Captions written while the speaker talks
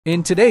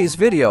In today's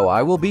video,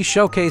 I will be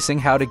showcasing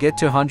how to get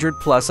to 100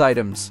 plus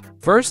items.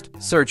 First,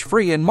 search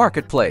free in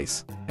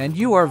Marketplace. And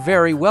you are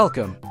very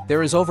welcome.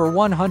 There is over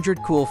 100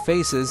 cool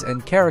faces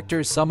and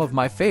characters. Some of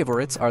my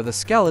favorites are the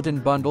skeleton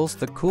bundles,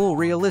 the cool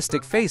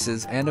realistic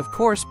faces, and of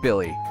course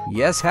Billy.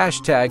 Yes,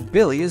 hashtag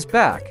Billy is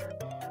back.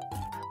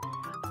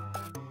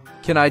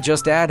 Can I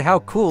just add how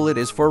cool it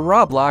is for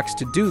Roblox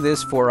to do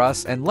this for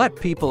us and let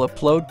people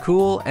upload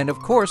cool and of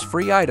course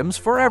free items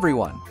for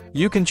everyone.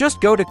 You can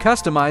just go to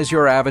customize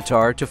your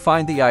avatar to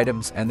find the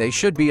items, and they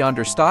should be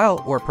under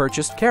style or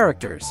purchased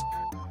characters.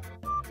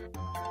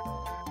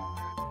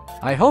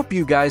 I hope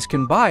you guys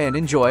can buy and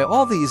enjoy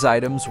all these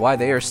items while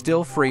they are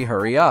still free.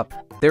 Hurry up.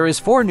 There is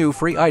 4 new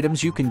free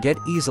items you can get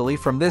easily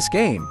from this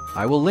game.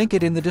 I will link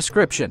it in the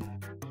description.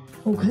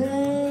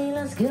 Okay,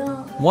 let's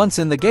go. Once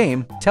in the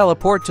game,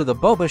 teleport to the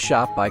boba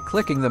shop by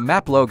clicking the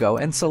map logo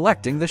and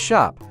selecting the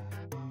shop.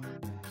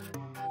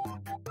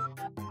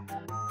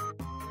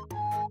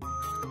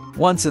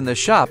 Once in the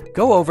shop,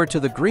 go over to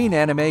the green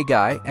anime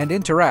guy and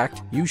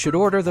interact. You should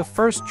order the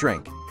first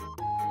drink.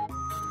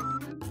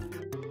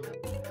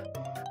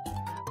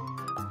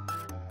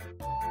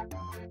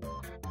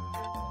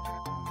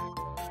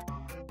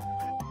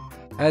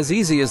 As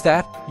easy as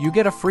that, you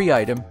get a free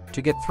item.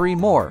 To get 3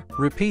 more,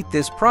 repeat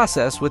this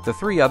process with the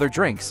 3 other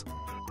drinks.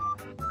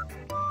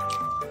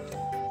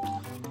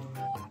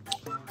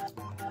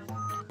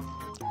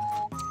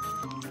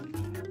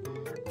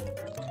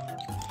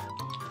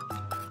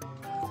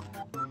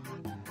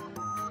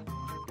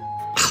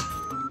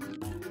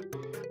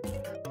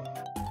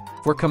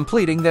 For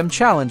completing them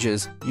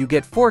challenges, you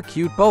get 4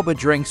 cute boba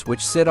drinks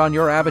which sit on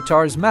your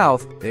avatar's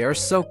mouth. They are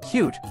so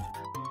cute.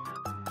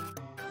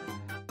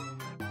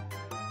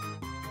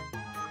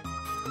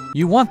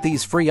 You want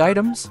these free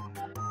items?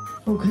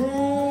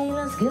 Okay,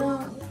 let's go.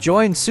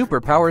 Join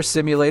Superpower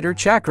Simulator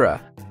Chakra.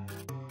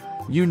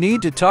 You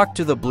need to talk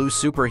to the blue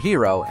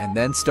superhero and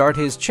then start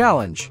his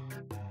challenge.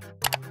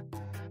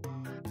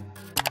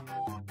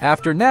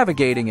 After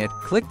navigating it,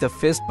 click the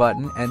fist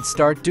button and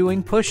start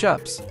doing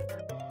push-ups.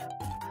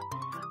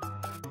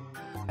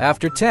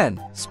 After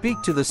 10,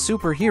 speak to the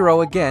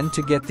superhero again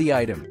to get the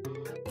item.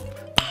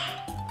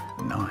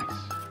 Nice.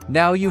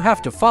 Now you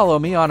have to follow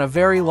me on a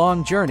very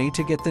long journey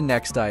to get the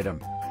next item.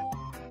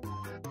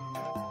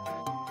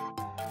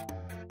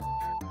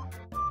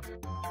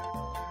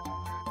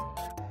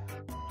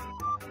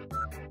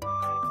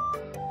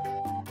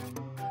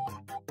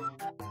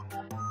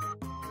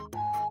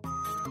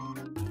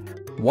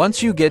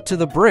 Once you get to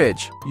the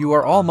bridge, you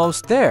are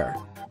almost there.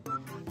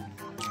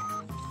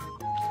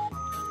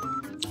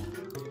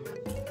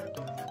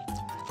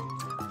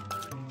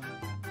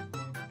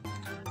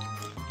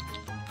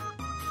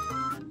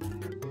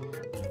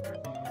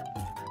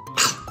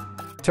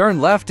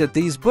 Turn left at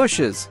these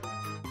bushes.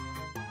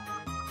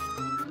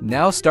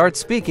 Now start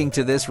speaking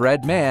to this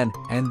red man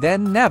and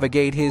then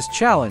navigate his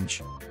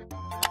challenge.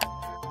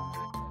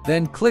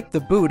 Then click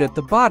the boot at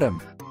the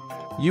bottom.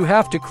 You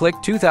have to click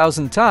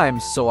 2,000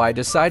 times, so I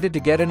decided to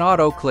get an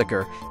auto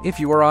clicker.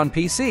 If you are on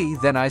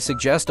PC, then I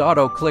suggest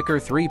auto clicker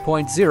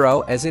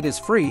 3.0 as it is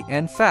free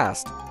and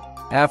fast.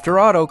 After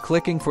auto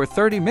clicking for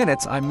 30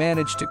 minutes, I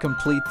managed to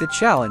complete the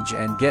challenge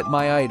and get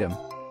my item.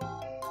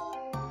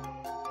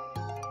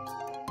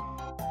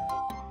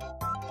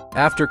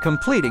 After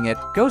completing it,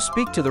 go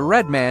speak to the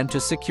red man to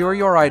secure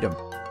your item.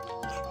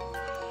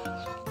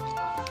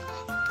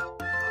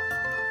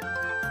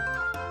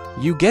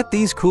 You get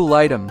these cool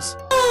items.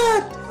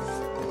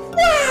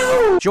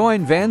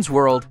 Join Van's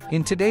World.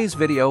 In today's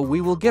video, we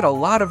will get a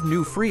lot of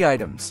new free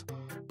items.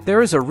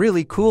 There is a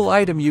really cool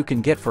item you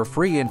can get for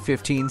free in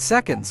 15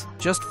 seconds.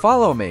 Just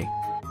follow me.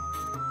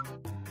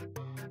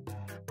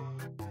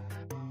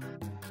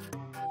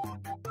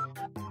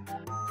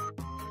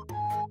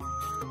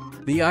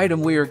 The item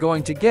we are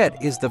going to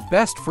get is the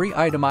best free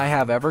item I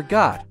have ever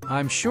got.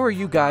 I'm sure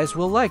you guys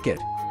will like it.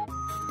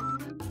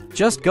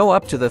 Just go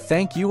up to the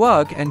thank you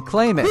UG and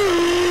claim it.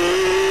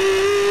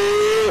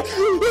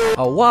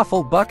 A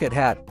waffle bucket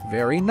hat.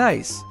 Very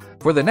nice.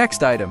 For the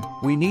next item,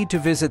 we need to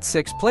visit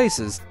 6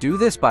 places. Do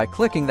this by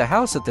clicking the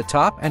house at the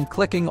top and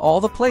clicking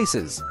all the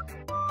places.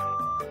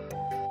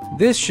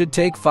 This should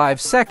take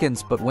 5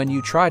 seconds, but when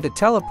you try to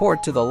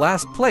teleport to the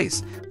last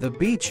place, the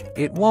beach,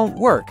 it won't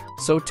work.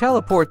 So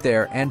teleport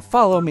there and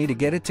follow me to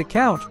get it to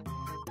count.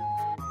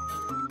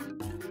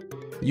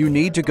 You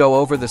need to go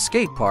over the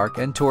skate park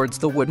and towards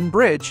the wooden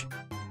bridge.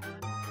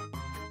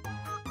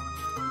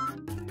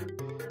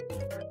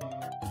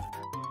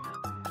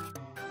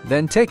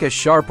 Then take a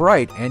sharp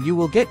right and you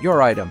will get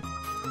your item.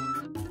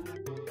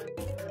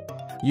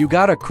 You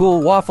got a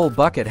cool waffle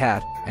bucket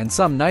hat and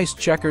some nice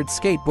checkered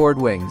skateboard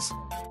wings.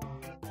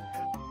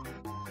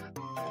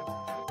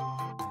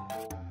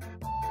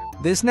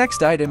 This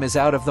next item is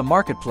out of the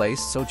marketplace,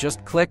 so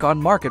just click on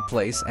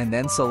Marketplace and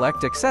then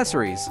select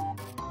Accessories.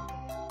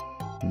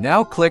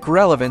 Now click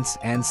Relevance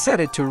and set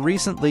it to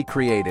Recently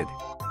Created.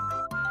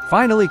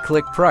 Finally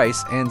click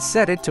Price and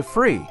set it to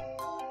Free.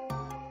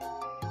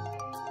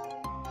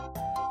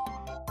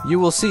 You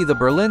will see the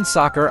Berlin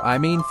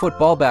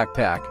football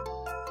backpack.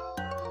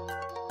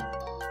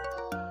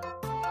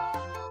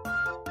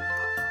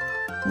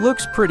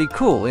 Looks pretty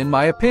cool in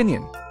my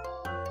opinion.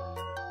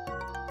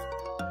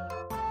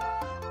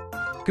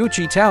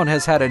 Gucci Town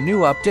has had a new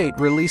update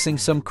releasing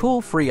some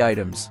cool free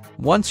items.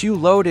 Once you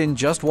load in,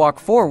 just walk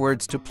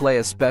forwards to play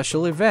a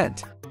special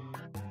event.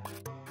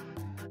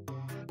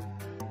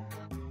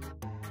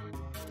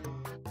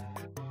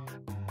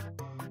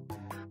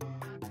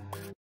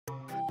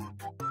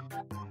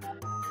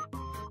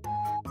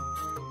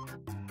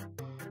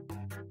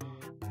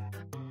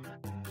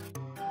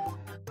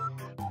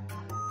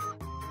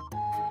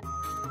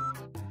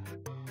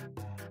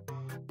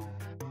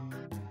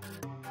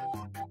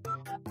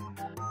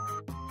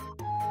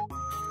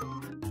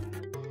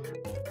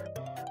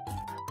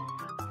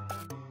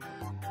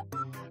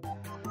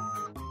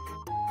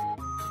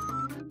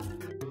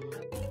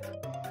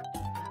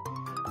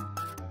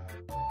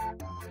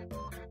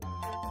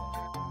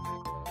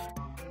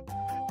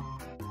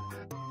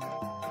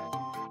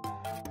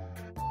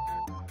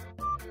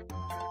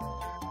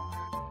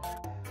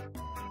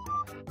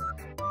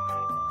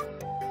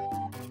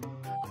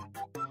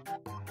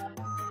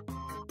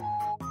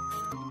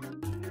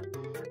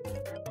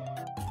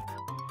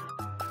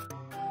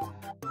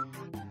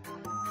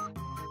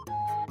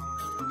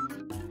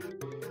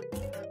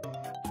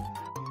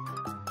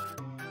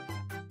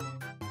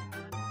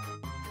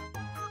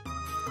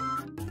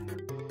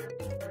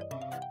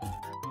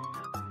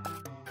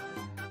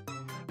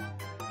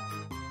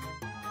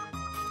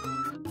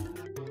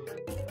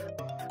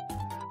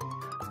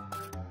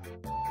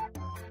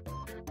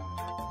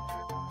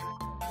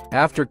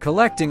 After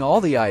collecting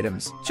all the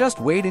items, just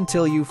wait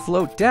until you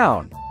float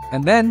down,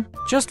 and then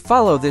just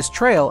follow this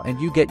trail and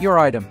you get your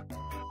item.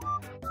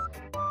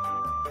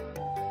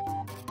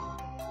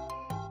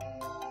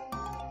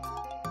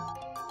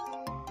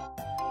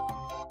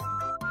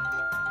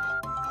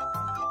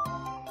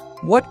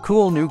 What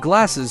cool new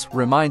glasses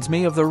reminds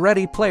me of the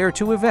Ready Player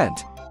 2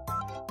 event.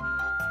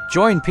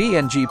 Join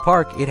PNG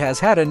Park, it has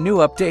had a new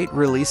update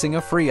releasing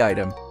a free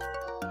item.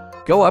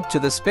 Go up to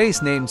the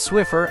space named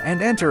Swiffer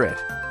and enter it.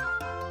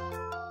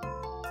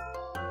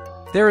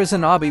 There is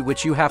an obby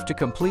which you have to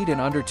complete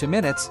in under 2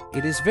 minutes.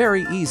 It is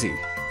very easy.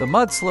 The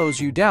mud slows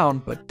you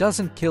down but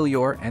doesn't kill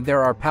you, and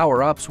there are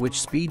power-ups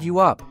which speed you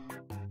up.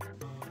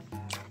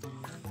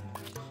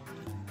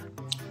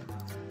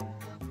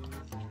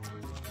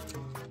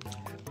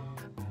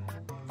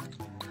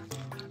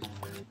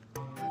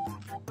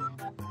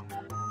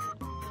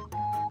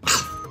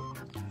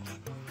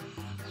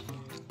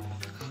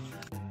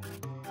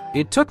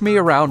 It took me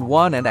around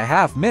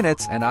 1.5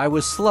 minutes and I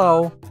was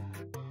slow.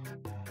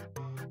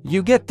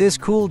 You get this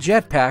cool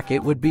jetpack.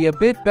 It would be a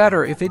bit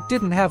better if it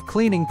didn't have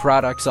cleaning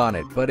products on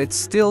it, but it's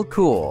still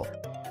cool.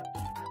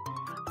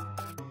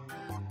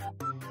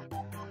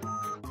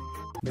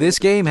 This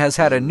game has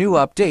had a new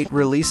update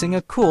releasing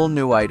a cool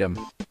new item.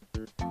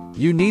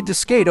 You need to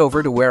skate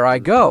over to where I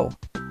go.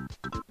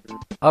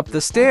 Up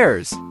the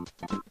stairs.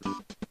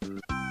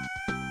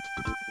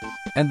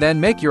 And then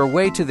make your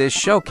way to this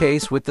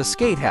showcase with the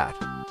skate hat.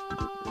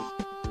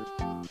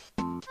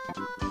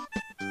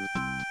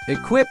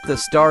 Equip the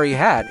starry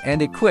hat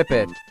and equip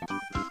it.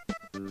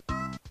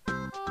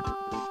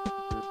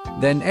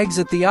 Then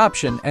exit the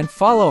option and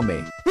follow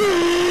me.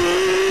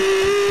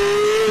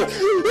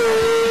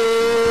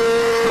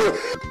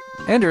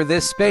 Enter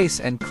this space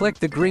and click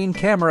the green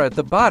camera at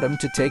the bottom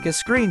to take a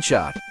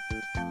screenshot.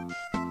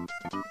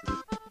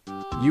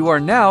 You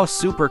are now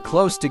super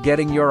close to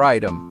getting your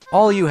item.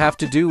 All you have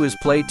to do is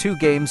play 2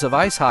 games of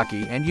ice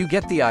hockey and you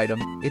get the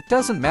item. It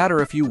doesn't matter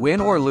if you win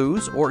or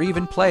lose or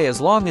even play, as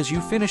long as you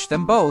finish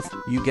them both,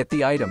 you get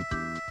the item.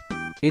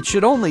 It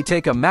should only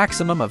take a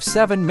maximum of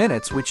 7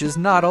 minutes, which is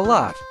not a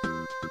lot.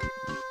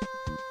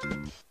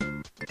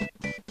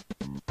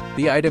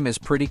 The item is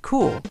pretty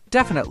cool,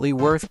 definitely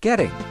worth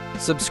getting.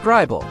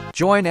 Subscribe,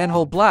 join and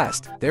hold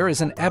blast. There is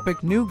an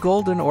epic new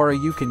golden aura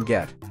you can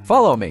get.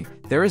 Follow me.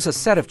 There is a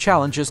set of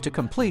challenges to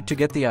complete to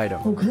get the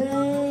item.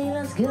 Okay,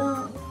 let's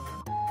go.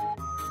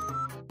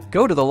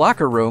 Go to the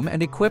locker room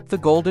and equip the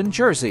golden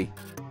jersey.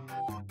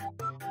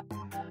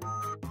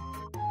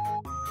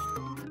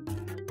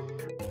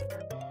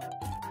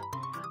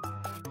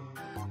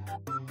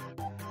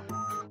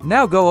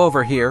 Now go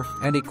over here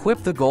and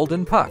equip the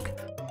golden puck.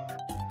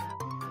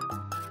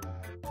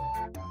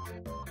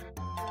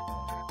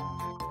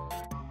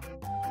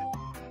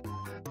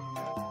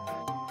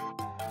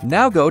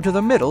 Now go to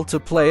the middle to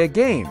play a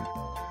game.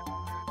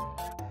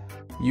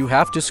 You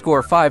have to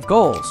score 5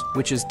 goals,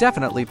 which is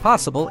definitely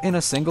possible in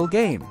a single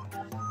game.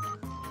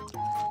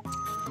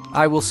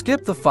 I will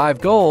skip the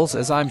 5 goals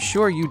as I'm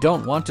sure you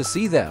don't want to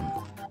see them.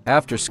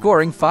 After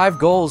scoring 5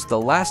 goals, the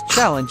last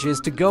challenge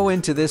is to go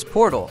into this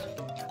portal.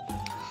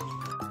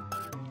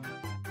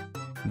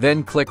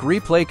 Then click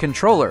Replay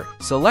Controller,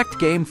 select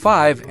Game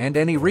 5 and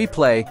any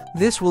replay.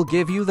 This will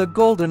give you the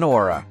golden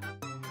aura.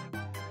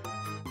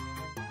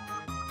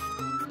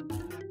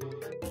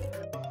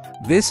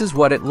 This is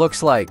what it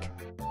looks like.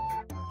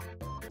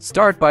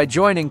 Start by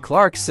joining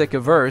Clark's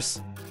Sickiverse.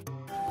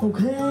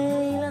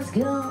 Okay, let's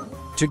go.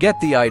 To get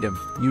the item,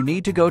 you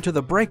need to go to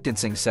the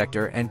breakdancing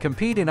sector and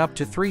compete in up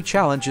to 3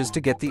 challenges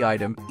to get the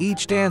item.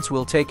 Each dance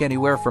will take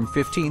anywhere from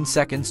 15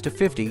 seconds to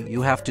 50.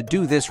 You have to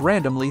do this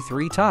randomly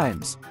 3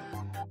 times.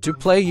 To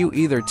play, you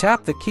either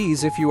tap the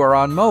keys if you are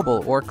on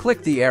mobile or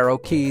click the arrow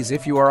keys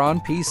if you are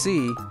on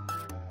PC.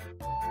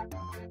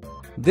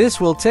 This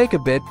will take a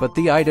bit, but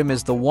the item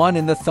is the one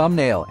in the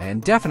thumbnail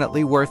and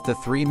definitely worth the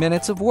 3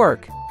 minutes of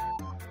work.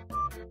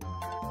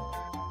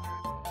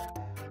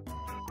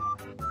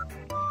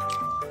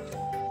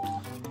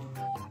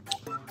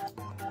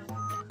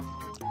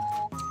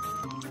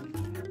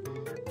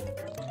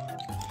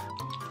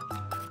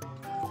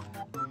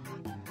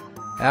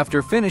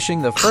 After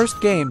finishing the first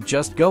game,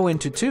 just go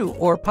into 2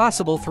 or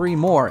possible 3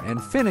 more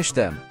and finish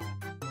them.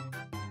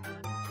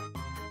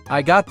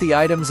 I got the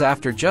items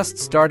after just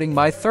starting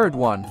my 3rd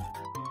one.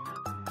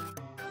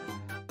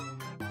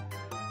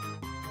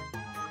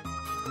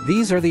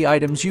 These are the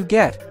items you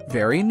get.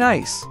 Very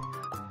nice.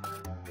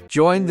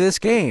 Join this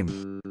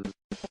game.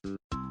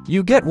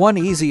 You get 1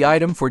 easy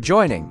item for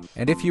joining,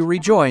 and if you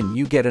rejoin,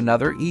 you get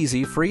another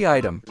easy free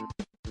item.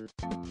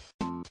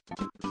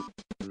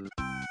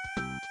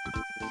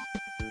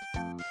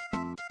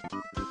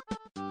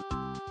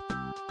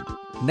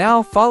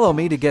 Now follow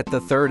me to get the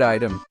 3rd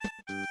item.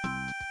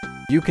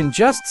 You can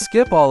just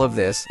skip all of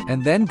this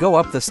and then go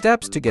up the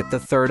steps to get the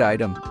 3rd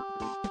item.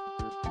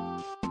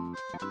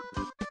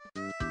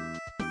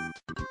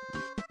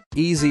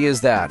 Easy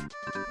as that.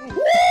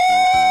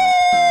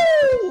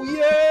 Woo!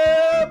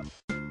 Yeah!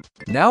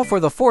 Now for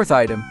the 4th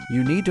item,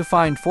 you need to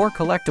find 4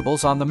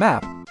 collectibles on the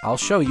map. I'll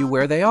show you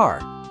where they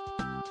are.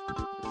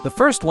 The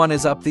first one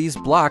is up these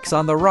blocks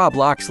on the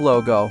Roblox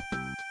logo.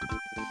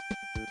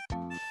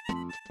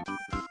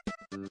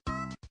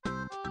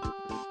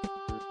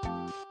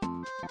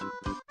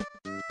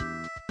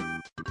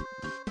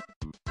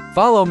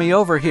 Follow me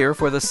over here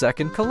for the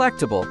 2nd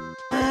collectible.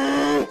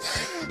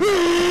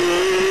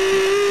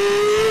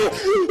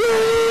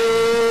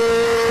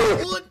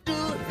 What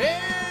the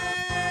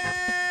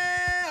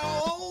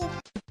hell?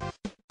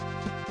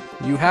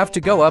 You have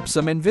to go up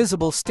some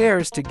invisible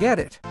stairs to get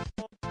it.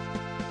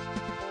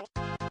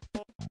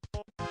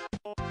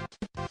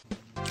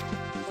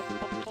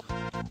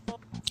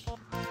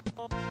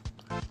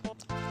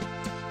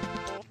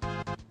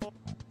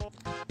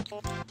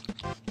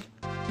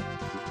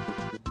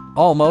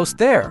 Almost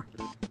there.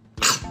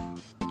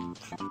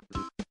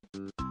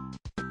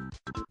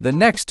 The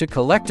next 2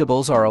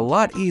 collectibles are a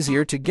lot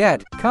easier to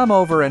get. Come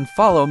over and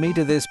follow me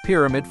to this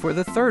pyramid for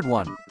the 3rd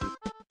one.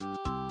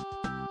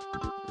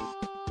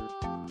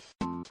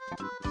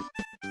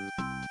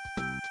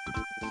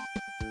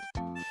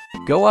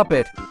 Go up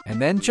it, and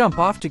then jump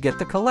off to get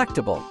the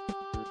collectible.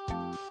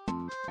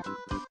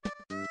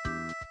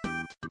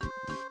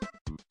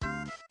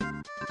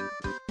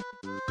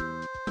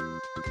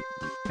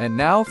 And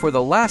now for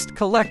the last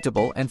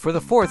collectible and for the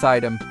 4th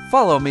item,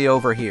 follow me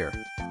over here.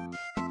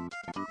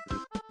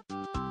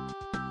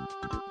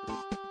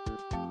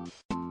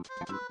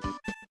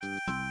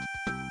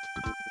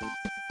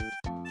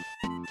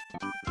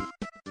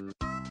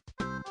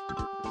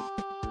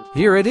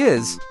 Here it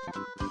is.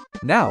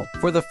 Now,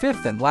 for the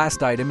 5th and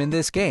last item in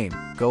this game,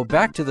 go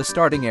back to the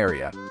starting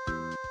area.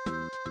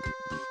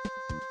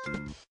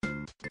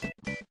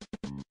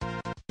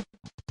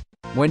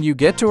 When you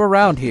get to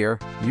around here,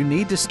 you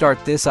need to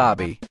start this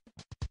obby.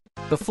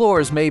 The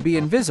floors may be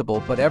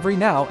invisible, but every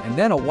now and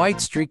then a white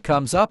streak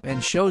comes up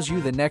and shows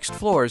you the next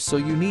floors, so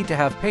you need to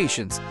have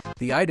patience.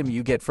 The item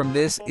you get from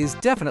this is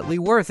definitely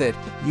worth it.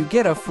 You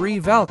get a free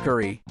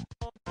Valkyrie.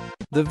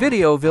 The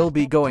video will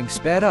be going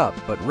sped up,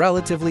 but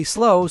relatively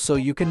slow, so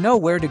you can know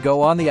where to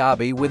go on the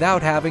obby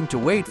without having to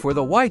wait for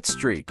the white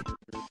streak.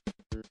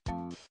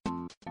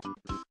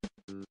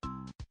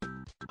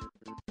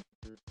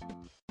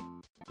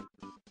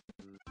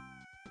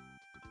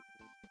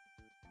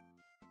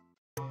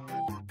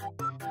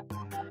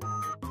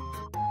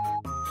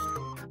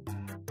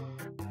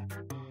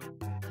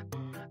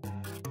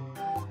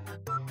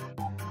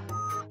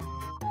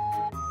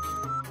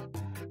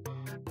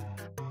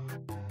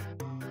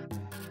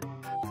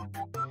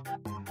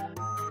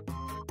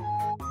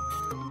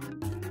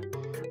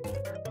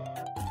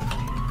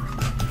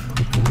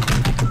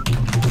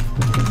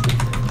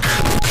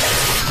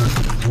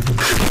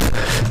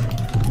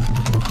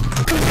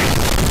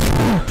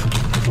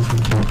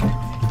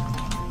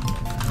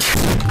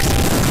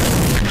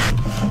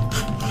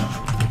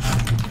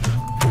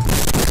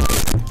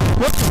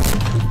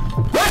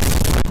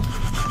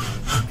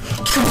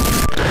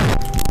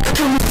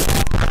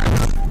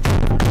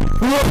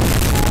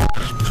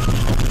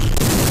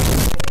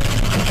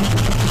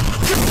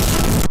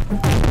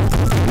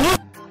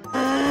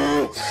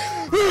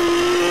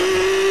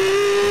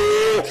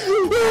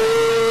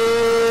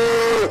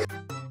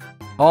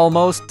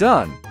 Almost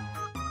done.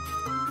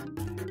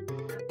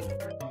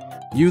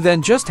 You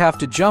then just have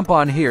to jump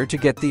on here to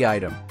get the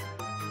item.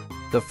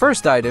 The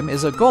first item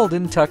is a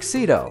golden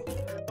tuxedo.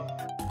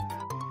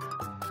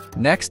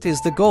 Next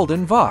is the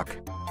golden Vok.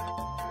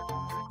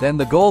 Then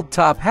the gold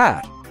top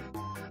hat.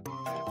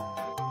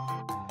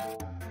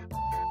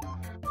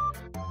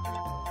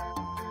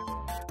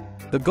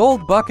 the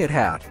gold bucket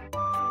hat,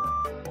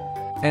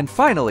 and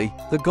finally,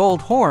 the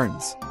gold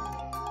horns.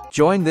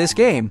 Join this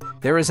game.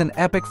 There is an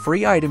epic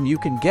free item you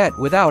can get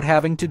without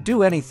having to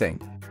do anything.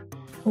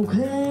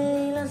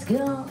 Okay, let's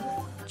go.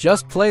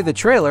 Just play the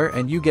trailer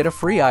and you get a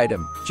free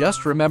item.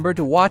 Just remember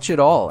to watch it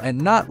all and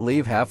not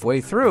leave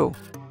halfway through.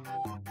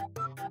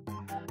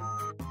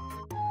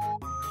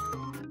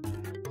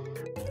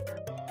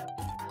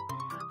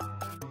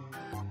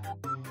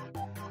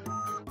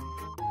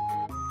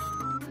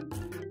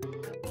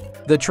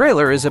 The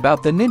trailer is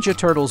about the Ninja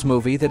Turtles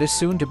movie that is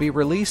soon to be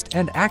released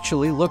and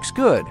actually looks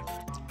good.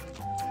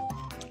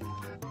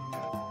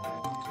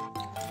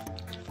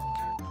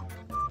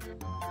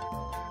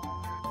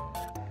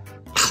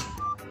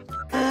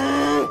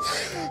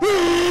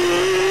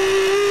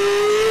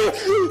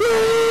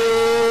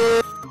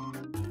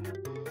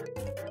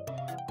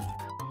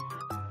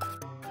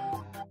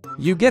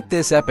 You get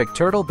this epic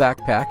turtle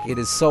backpack. It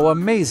is so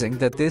amazing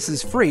that this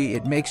is free.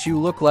 It makes you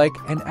look like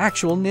an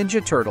actual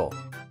Ninja Turtle.